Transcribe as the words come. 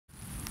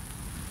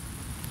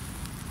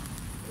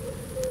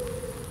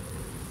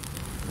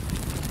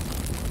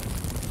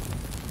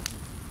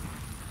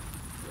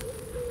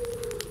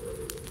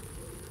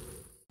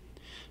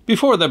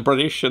Before the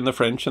British and the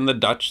French and the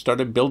Dutch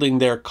started building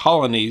their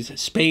colonies,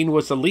 Spain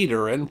was the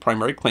leader and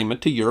primary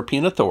claimant to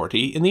European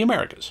authority in the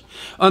Americas.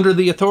 Under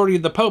the authority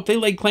of the Pope, they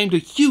laid claim to a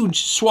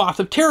huge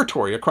swath of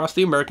territory across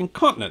the American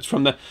continents,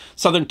 from the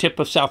southern tip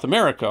of South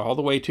America all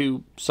the way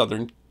to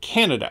southern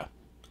Canada.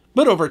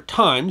 But over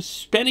time,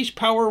 Spanish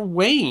power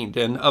waned,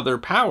 and other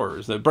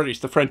powers, the British,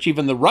 the French,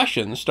 even the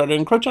Russians, started to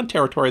encroach on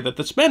territory that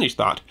the Spanish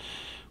thought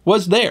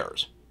was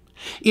theirs.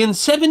 In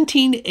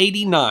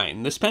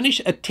 1789, the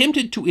Spanish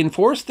attempted to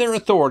enforce their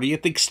authority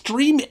at the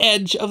extreme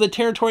edge of the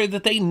territory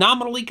that they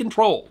nominally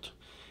controlled,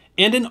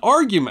 and an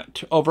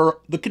argument over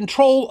the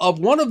control of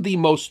one of the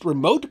most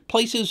remote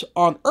places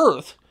on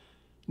Earth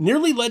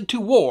nearly led to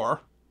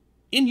war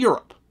in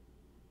Europe.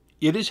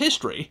 It is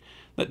history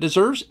that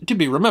deserves to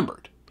be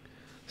remembered.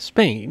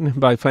 Spain,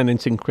 by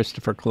financing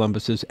Christopher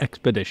Columbus's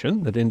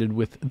expedition that ended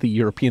with the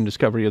European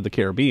discovery of the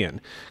Caribbean,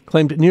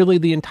 claimed nearly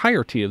the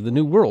entirety of the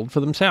New World for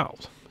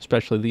themselves,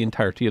 especially the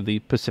entirety of the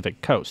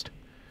Pacific coast.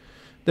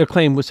 Their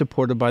claim was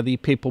supported by the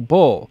papal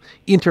bull,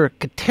 Inter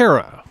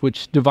Caetera,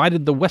 which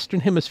divided the Western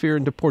Hemisphere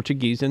into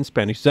Portuguese and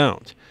Spanish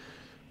zones.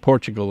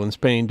 Portugal and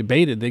Spain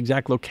debated the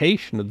exact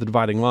location of the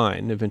dividing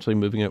line, eventually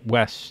moving it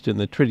west in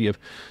the Treaty of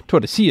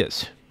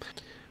Tordesillas.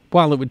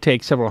 While it would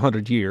take several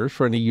hundred years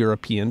for any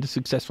European to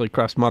successfully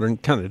cross modern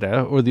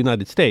Canada or the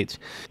United States,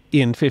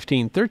 in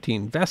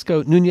 1513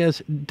 Vasco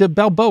Núñez de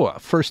Balboa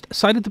first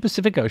sighted the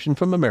Pacific Ocean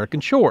from American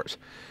shores,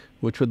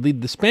 which would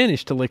lead the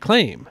Spanish to lay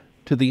claim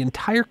to the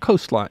entire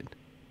coastline.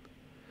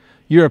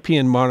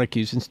 European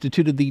monarchies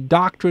instituted the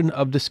doctrine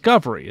of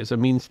discovery as a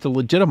means to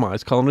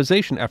legitimize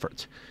colonization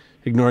efforts,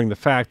 ignoring the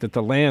fact that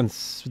the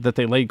lands that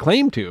they laid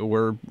claim to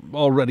were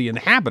already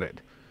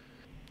inhabited.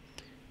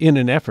 In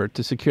an effort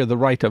to secure the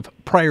right of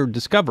prior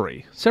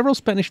discovery, several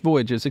Spanish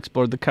voyages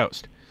explored the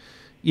coast.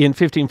 In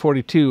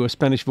 1542, a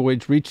Spanish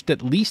voyage reached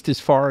at least as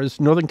far as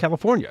northern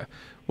California,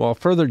 while a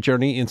further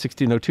journey in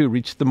 1602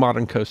 reached the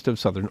modern coast of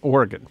southern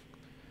Oregon.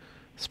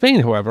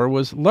 Spain, however,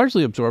 was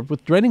largely absorbed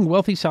with draining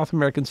wealthy South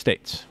American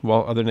states,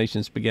 while other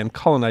nations began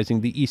colonizing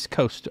the east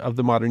coast of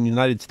the modern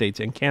United States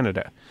and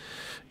Canada.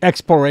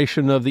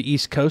 Exploration of the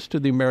east coast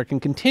of the American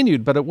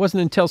continued, but it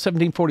wasn't until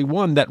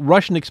 1741 that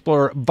Russian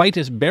explorer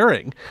Vitus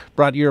Bering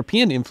brought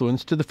European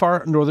influence to the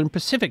far northern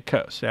Pacific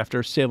coast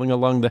after sailing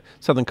along the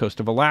southern coast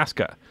of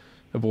Alaska,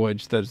 a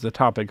voyage that is the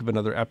topic of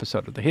another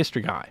episode of the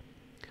History Guy.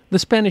 The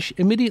Spanish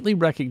immediately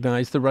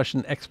recognized the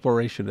Russian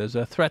exploration as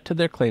a threat to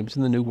their claims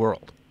in the New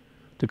World.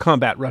 To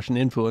combat Russian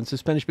influence, the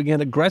Spanish began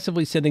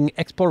aggressively sending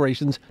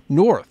explorations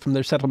north from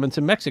their settlements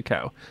in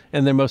Mexico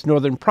and their most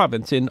northern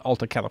province in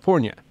Alta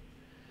California.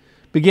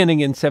 Beginning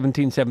in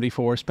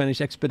 1774,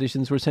 Spanish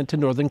expeditions were sent to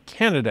northern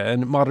Canada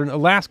and modern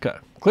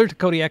Alaska, clear to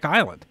Kodiak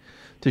Island,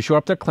 to shore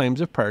up their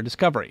claims of prior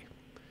discovery.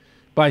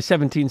 By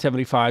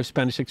 1775,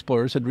 Spanish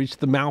explorers had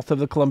reached the mouth of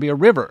the Columbia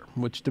River,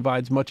 which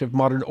divides much of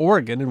modern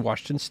Oregon and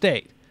Washington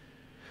state.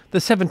 The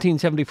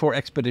 1774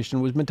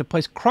 expedition was meant to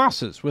place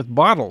crosses with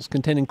bottles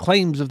containing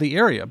claims of the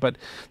area, but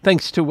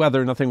thanks to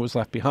weather, nothing was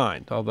left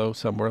behind, although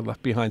some were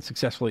left behind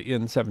successfully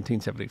in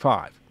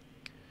 1775.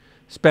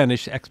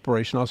 Spanish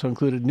exploration also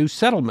included new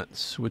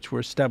settlements, which were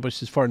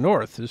established as far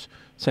north as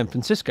San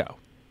Francisco.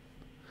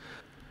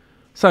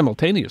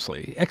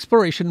 Simultaneously,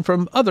 exploration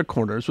from other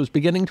corners was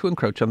beginning to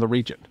encroach on the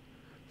region.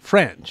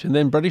 French and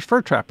then British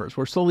fur trappers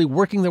were slowly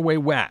working their way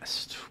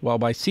west, while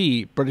by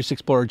sea, British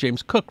explorer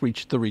James Cook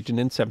reached the region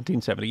in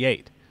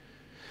 1778.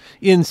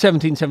 In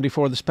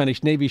 1774, the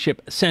Spanish Navy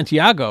ship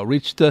Santiago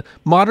reached the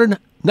modern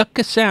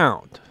Nootka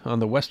Sound on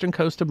the western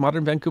coast of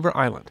modern Vancouver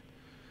Island.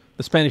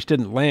 The Spanish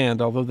didn't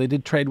land, although they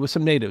did trade with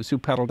some natives who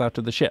paddled out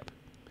to the ship.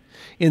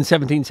 In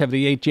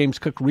 1778, James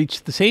Cook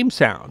reached the same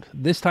sound,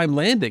 this time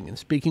landing and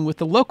speaking with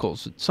the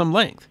locals at some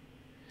length.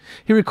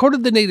 He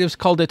recorded the natives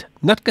called it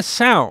Nootka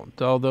Sound,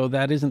 although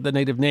that isn't the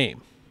native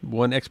name.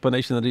 One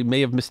explanation that he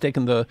may have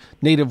mistaken the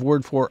native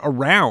word for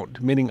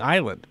around, meaning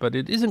island, but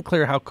it isn't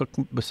clear how Cook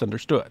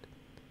misunderstood.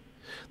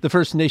 The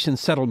First Nations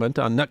settlement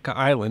on Nootka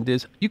Island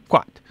is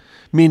Yukwat,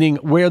 meaning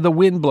where the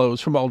wind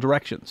blows from all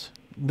directions.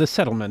 The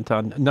settlement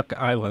on Nootka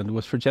Island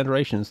was for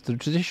generations the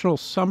traditional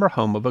summer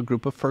home of a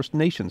group of First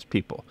Nations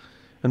people,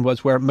 and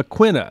was where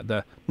Maquina,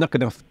 the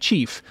Nukkanoth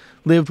chief,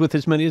 lived with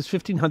as many as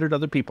 1,500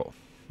 other people.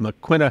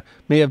 Maquina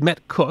may have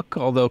met Cook,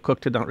 although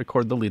Cook did not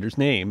record the leader's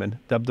name, and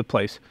dubbed the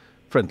place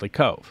Friendly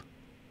Cove.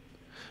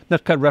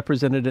 Nootka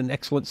represented an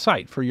excellent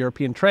site for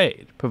European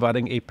trade,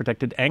 providing a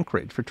protected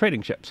anchorage for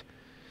trading ships.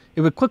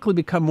 It would quickly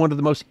become one of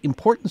the most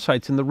important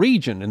sites in the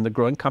region in the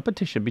growing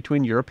competition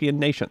between European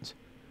nations.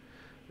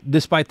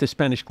 Despite the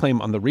Spanish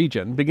claim on the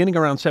region, beginning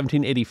around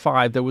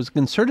 1785, there was a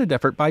concerted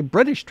effort by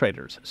British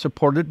traders,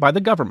 supported by the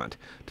government,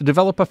 to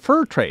develop a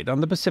fur trade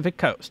on the Pacific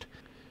coast,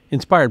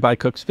 inspired by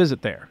Cook's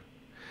visit there.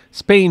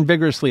 Spain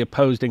vigorously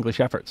opposed English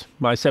efforts.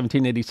 By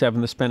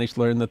 1787, the Spanish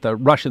learned that the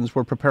Russians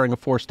were preparing a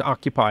force to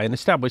occupy and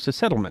establish a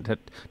settlement at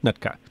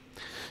Nootka.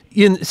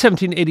 In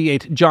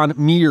 1788, John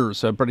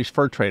Mears, a British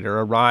fur trader,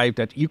 arrived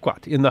at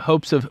Yukwat in the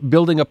hopes of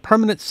building a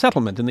permanent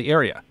settlement in the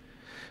area.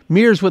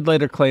 Meares would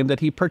later claim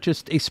that he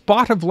purchased a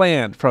spot of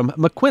land from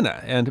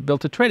Maquina and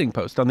built a trading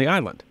post on the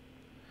island.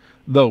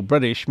 Though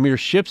British, Meares'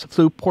 ships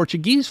flew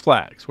Portuguese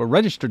flags, were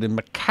registered in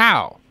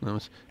Macau. That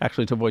was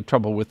actually to avoid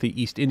trouble with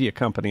the East India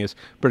Company, as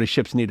British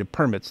ships needed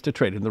permits to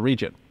trade in the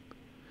region.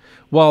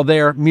 While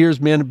there,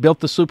 Meares' men built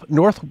the sloop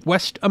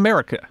Northwest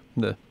America,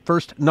 the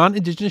first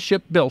non-indigenous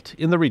ship built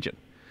in the region.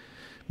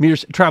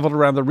 Meares traveled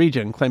around the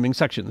region claiming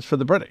sections for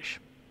the British.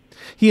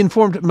 He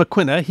informed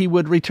Maquina he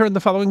would return the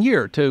following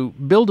year to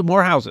build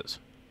more houses.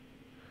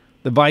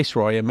 The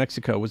viceroy in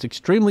Mexico was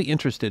extremely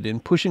interested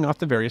in pushing off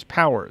the various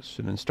powers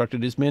and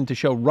instructed his men to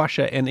show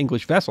Russia and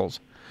English vessels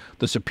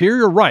the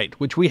superior right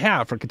which we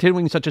have for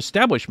continuing such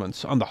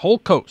establishments on the whole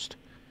coast.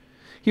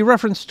 He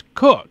referenced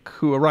Cook,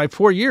 who arrived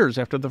 4 years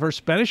after the first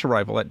Spanish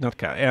arrival at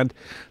Nootka, and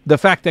the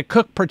fact that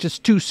Cook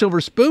purchased 2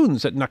 silver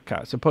spoons at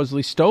Nootka,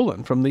 supposedly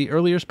stolen from the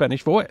earlier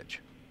Spanish voyage.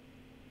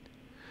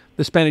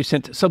 The Spanish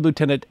sent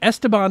Sub-Lieutenant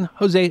Esteban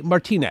José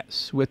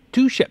Martinez with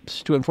 2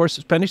 ships to enforce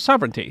Spanish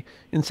sovereignty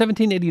in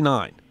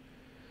 1789.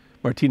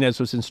 Martinez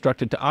was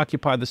instructed to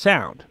occupy the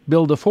Sound,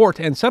 build a fort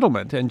and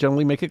settlement, and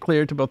generally make it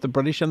clear to both the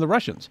British and the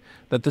Russians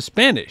that the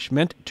Spanish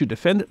meant to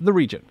defend the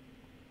region.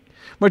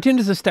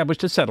 Martinez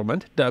established a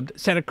settlement, dubbed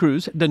Santa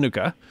Cruz de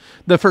Nootka,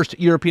 the first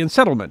European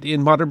settlement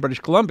in modern British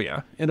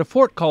Columbia, and a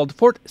fort called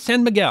Fort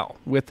San Miguel,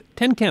 with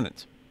 10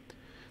 cannons.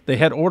 They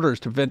had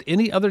orders to prevent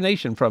any other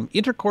nation from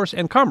intercourse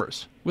and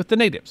commerce with the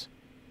natives.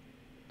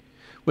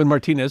 When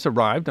Martinez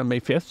arrived on May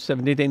 5,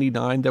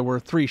 1789, there were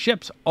 3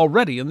 ships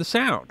already in the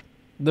Sound.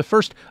 The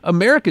first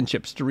American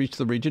ships to reach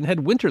the region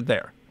had wintered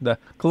there, the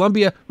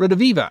Columbia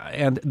Redeviva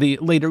and the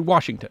later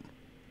Washington.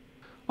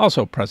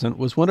 Also present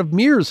was one of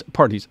Meares'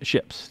 party's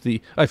ships, the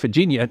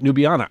Iphigenia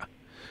Nubiana.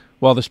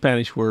 While the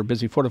Spanish were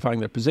busy fortifying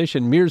their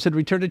position, Meares had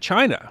returned to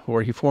China,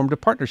 where he formed a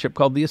partnership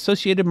called the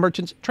Associated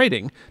Merchants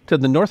Trading to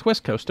the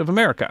northwest coast of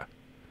America.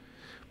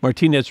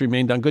 Martinez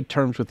remained on good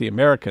terms with the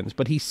Americans,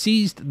 but he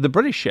seized the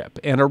British ship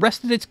and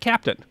arrested its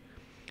captain.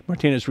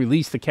 Martinez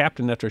released the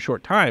captain after a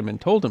short time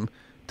and told him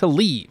to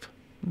leave.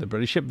 The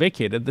British ship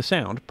vacated the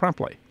Sound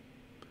promptly.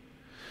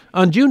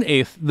 On June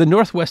 8th, the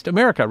Northwest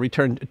America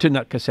returned to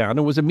Nootka Sound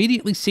and was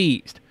immediately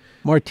seized.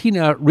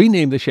 Martina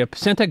renamed the ship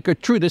Santa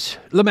Gertrudis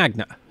La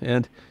Magna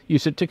and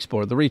used it to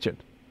explore the region.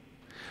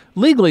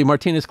 Legally,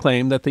 Martinez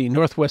claimed that the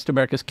Northwest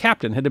America's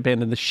captain had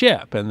abandoned the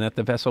ship and that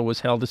the vessel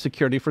was held as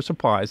security for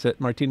supplies that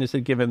Martinez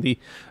had given the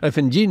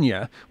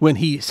Iphigenia when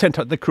he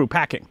sent the crew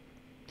packing.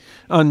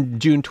 On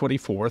June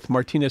 24th,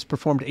 Martinez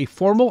performed a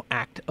formal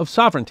act of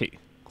sovereignty,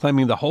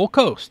 claiming the whole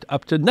coast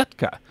up to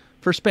Nootka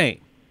for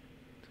Spain.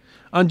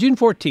 On June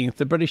 14th,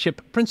 the British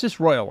ship Princess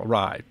Royal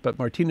arrived, but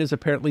Martinez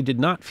apparently did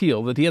not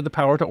feel that he had the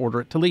power to order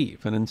it to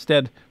leave, and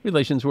instead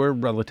relations were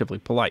relatively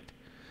polite.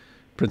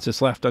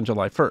 Princess left on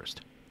July 1st.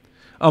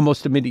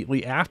 Almost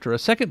immediately after, a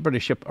second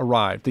British ship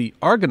arrived, the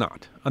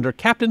Argonaut, under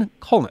Captain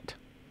Colnett.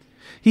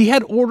 He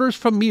had orders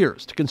from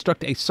Meares to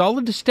construct a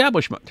solid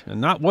establishment,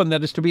 and not one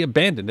that is to be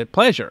abandoned at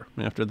pleasure,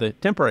 after the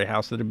temporary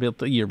house that had been built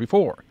the year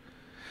before.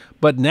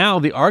 But now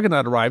the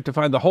Argonaut arrived to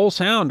find the whole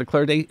Sound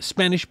declared a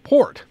Spanish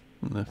port.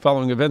 The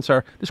following events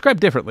are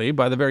described differently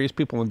by the various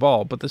people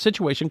involved, but the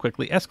situation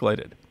quickly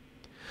escalated.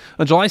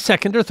 On July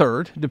 2nd or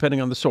 3rd, depending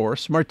on the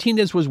source,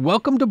 Martinez was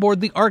welcomed aboard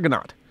the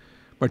Argonaut.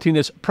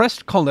 Martinez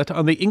pressed Colnett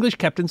on the English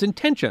captain's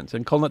intentions,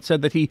 and Colnett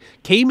said that he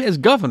came as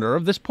governor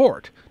of this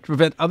port to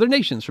prevent other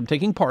nations from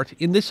taking part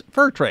in this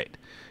fur trade,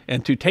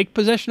 and to take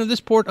possession of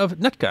this port of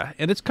Nootka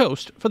and its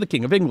coast for the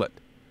King of England.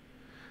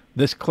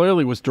 This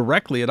clearly was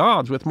directly at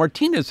odds with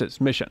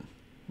Martinez's mission.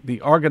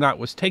 The Argonaut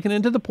was taken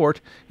into the port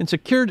and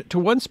secured to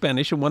 1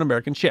 Spanish and 1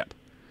 American ship.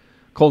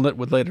 Colnett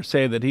would later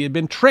say that he had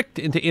been tricked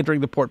into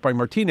entering the port by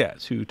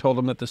Martinez, who told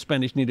him that the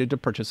Spanish needed to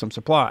purchase some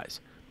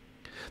supplies.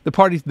 The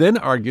parties then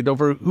argued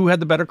over who had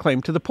the better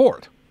claim to the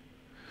port.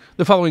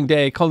 The following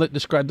day, Colnett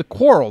described the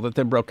quarrel that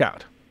then broke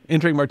out.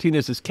 Entering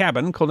Martinez's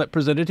cabin, Colnett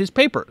presented his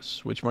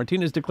papers, which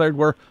Martinez declared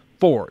were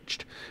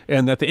forged,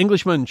 and that the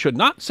Englishman should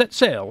not set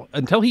sail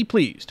until he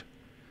pleased.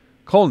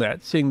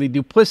 Colnett, seeing the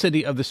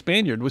duplicity of the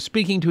Spaniard, was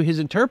speaking to his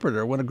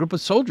interpreter when a group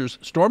of soldiers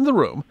stormed the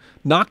room,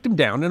 knocked him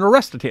down, and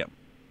arrested him.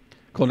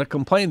 Colnett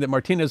complained that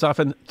Martinez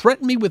often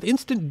threatened me with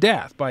instant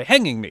death by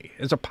hanging me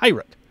as a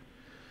pirate.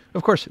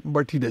 Of course,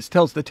 Martinez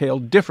tells the tale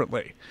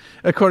differently.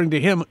 According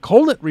to him,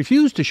 Colnett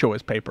refused to show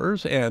his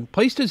papers and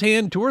placed his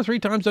hand 2 or 3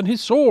 times on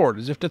his sword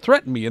as if to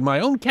threaten me in my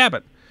own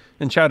cabin,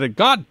 and shouted,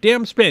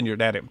 "Goddamn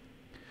Spaniard," at him.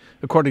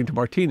 According to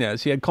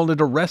Martinez, he had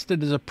Colnett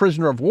arrested as a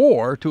prisoner of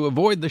war to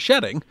avoid the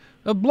shedding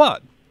of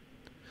blood.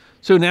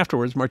 Soon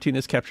afterwards,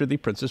 Martinez captured the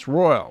Princess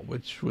Royal,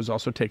 which was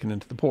also taken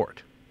into the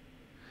port.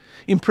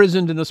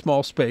 Imprisoned in a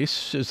small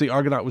space as the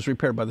Argonaut was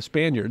repaired by the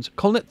Spaniards,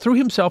 Colnett threw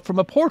himself from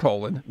a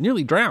porthole and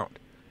nearly drowned.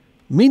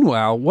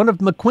 Meanwhile, one of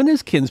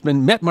Maquina's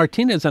kinsmen met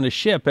Martinez on his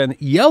ship and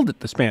yelled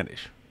at the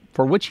Spanish,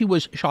 for which he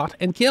was shot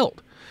and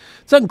killed.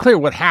 It's unclear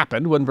what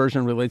happened. One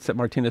version relates that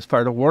Martinez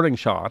fired a warning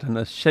shot, and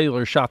a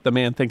sailor shot the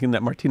man thinking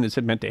that Martinez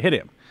had meant to hit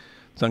him.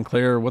 It's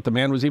unclear what the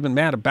man was even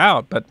mad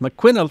about, but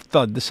Maquina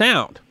thudded the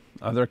Sound.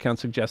 Other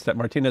accounts suggest that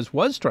Martinez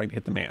was trying to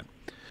hit the man.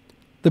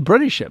 The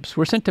British ships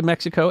were sent to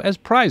Mexico as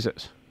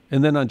prizes,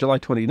 and then on July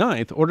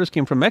 29th, orders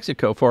came from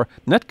Mexico for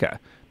Nootka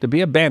to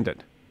be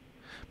abandoned.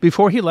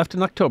 Before he left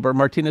in October,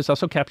 Martinez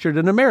also captured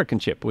an American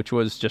ship, which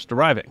was just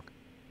arriving.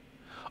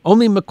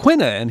 Only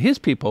Maquina and his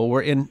people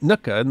were in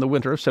Nootka in the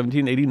winter of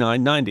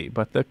 1789-90,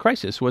 but the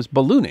crisis was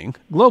ballooning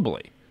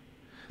globally.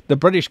 The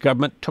British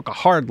government took a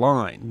hard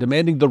line,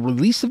 demanding the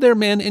release of their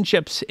men and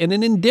ships and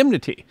an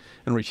indemnity,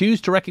 and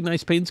refused to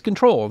recognize Spain's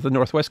control of the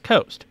northwest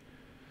coast.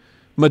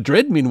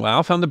 Madrid,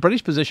 meanwhile, found the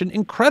British position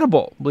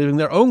incredible, believing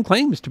their own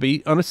claims to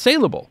be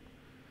unassailable.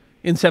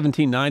 In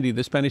 1790,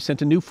 the Spanish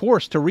sent a new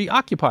force to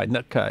reoccupy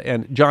Nootka,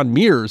 and John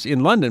Mears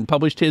in London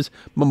published his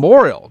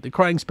memorial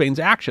decrying Spain's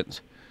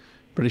actions.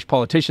 British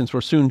politicians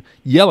were soon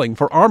yelling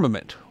for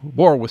armament.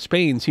 War with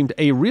Spain seemed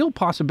a real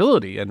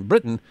possibility, and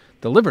Britain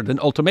delivered an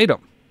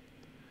ultimatum.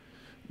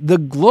 The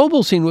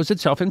global scene was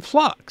itself in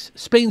flux.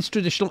 Spain's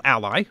traditional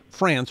ally,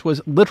 France,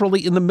 was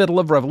literally in the middle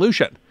of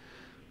revolution.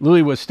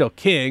 Louis was still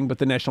king, but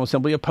the National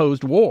Assembly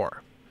opposed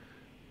war.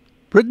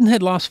 Britain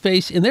had lost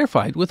face in their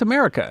fight with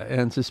America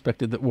and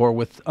suspected that war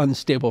with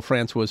unstable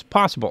France was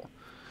possible.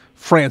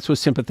 France was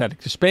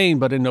sympathetic to Spain,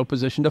 but in no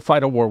position to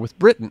fight a war with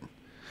Britain.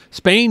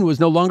 Spain was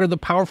no longer the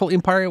powerful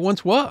empire it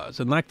once was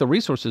and lacked the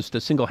resources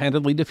to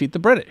single-handedly defeat the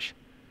British.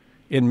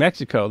 In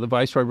Mexico, the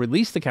viceroy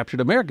released the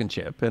captured American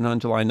ship, and on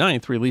July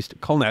 9th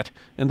released Colnet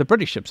and the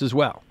British ships as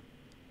well.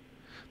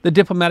 The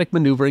diplomatic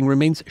maneuvering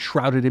remains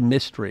shrouded in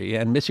mystery,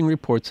 and missing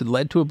reports had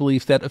led to a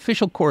belief that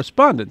official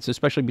correspondence,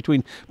 especially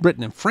between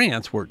Britain and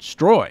France, were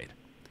destroyed.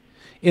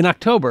 In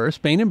October,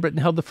 Spain and Britain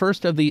held the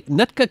first of the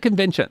Nootka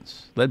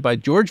Conventions, led by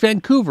George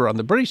Vancouver on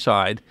the British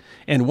side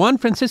and Juan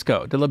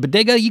Francisco de la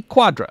Bodega y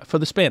Quadra for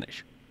the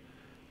Spanish.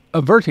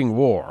 Averting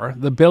war,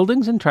 the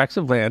buildings and tracts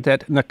of land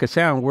at Nootka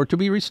Sound were to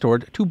be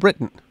restored to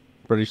Britain.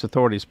 British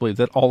authorities believed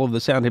that all of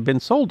the sound had been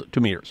sold to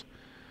Mears.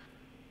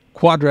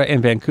 Quadra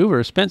and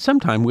Vancouver spent some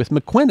time with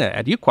Maquina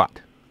at Yuquat.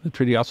 The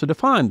treaty also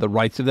defined the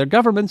rights of their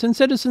governments and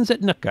citizens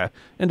at Nootka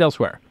and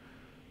elsewhere,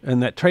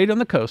 and that trade on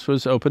the coast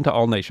was open to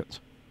all nations.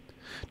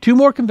 Two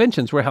more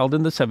conventions were held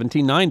in the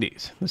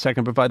 1790s. The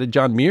second provided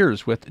John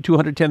Mears with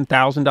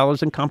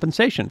 $210,000 in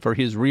compensation for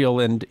his real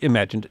and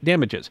imagined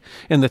damages,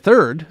 and the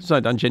third,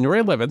 signed on January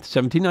 11,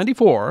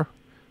 1794,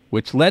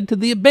 which led to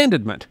the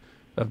abandonment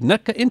of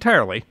Nootka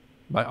entirely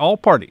by all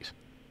parties.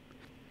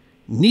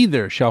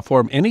 Neither shall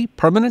form any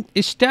permanent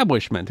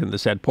establishment in the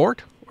said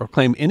port, or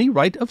claim any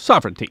right of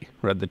sovereignty,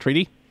 read the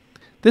treaty.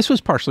 This was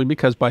partially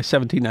because by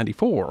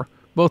 1794,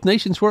 both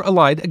nations were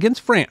allied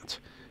against France,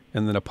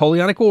 and the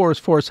Napoleonic Wars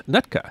forced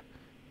Nootka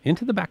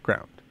into the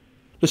background.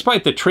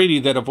 Despite the treaty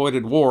that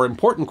avoided war,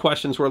 important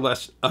questions were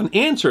left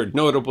unanswered,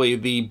 notably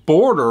the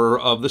border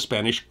of the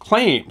Spanish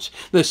claims.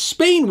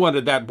 Spain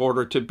wanted that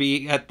border to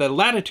be at the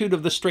latitude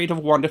of the Strait of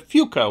Juan de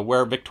Fuca,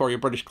 where Victoria,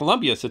 British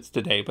Columbia sits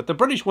today, but the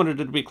British wanted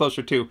it to be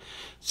closer to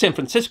San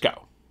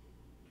Francisco.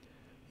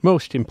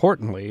 Most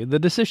importantly, the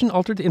decision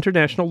altered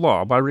international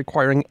law by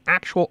requiring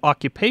actual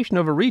occupation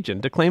of a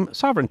region to claim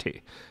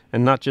sovereignty,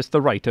 and not just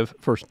the right of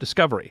first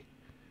discovery.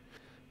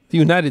 The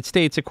United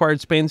States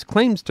acquired Spain's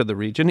claims to the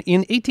region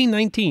in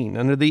 1819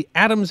 under the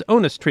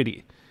Adams-Onis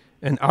Treaty,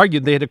 and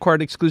argued they had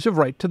acquired exclusive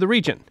right to the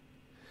region.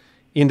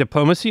 In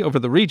diplomacy over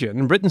the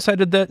region, Britain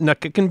cited the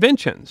Nootka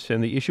Conventions,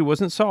 and the issue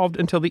wasn't solved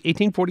until the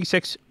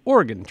 1846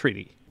 Oregon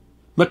Treaty.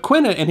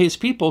 Maquina and his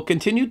people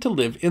continued to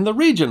live in the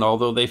region,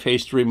 although they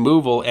faced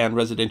removal and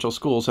residential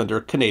schools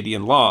under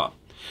Canadian law.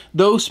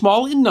 Though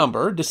small in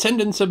number,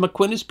 descendants of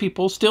Maquina's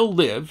people still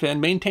live and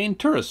maintain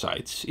tourist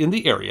sites in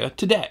the area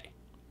today.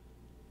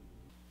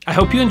 I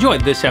hope you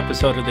enjoyed this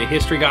episode of The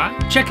History Guy.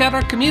 Check out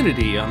our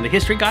community on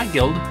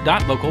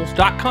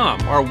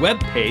thehistoryguideguild.locals.com, our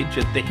webpage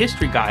at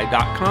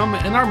thehistoryguy.com,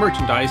 and our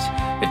merchandise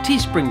at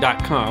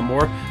teespring.com,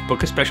 or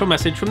book a special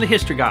message from The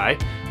History Guy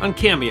on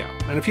Cameo.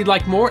 And if you'd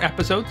like more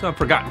episodes on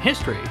forgotten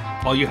history,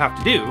 all you have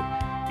to do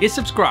is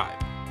subscribe.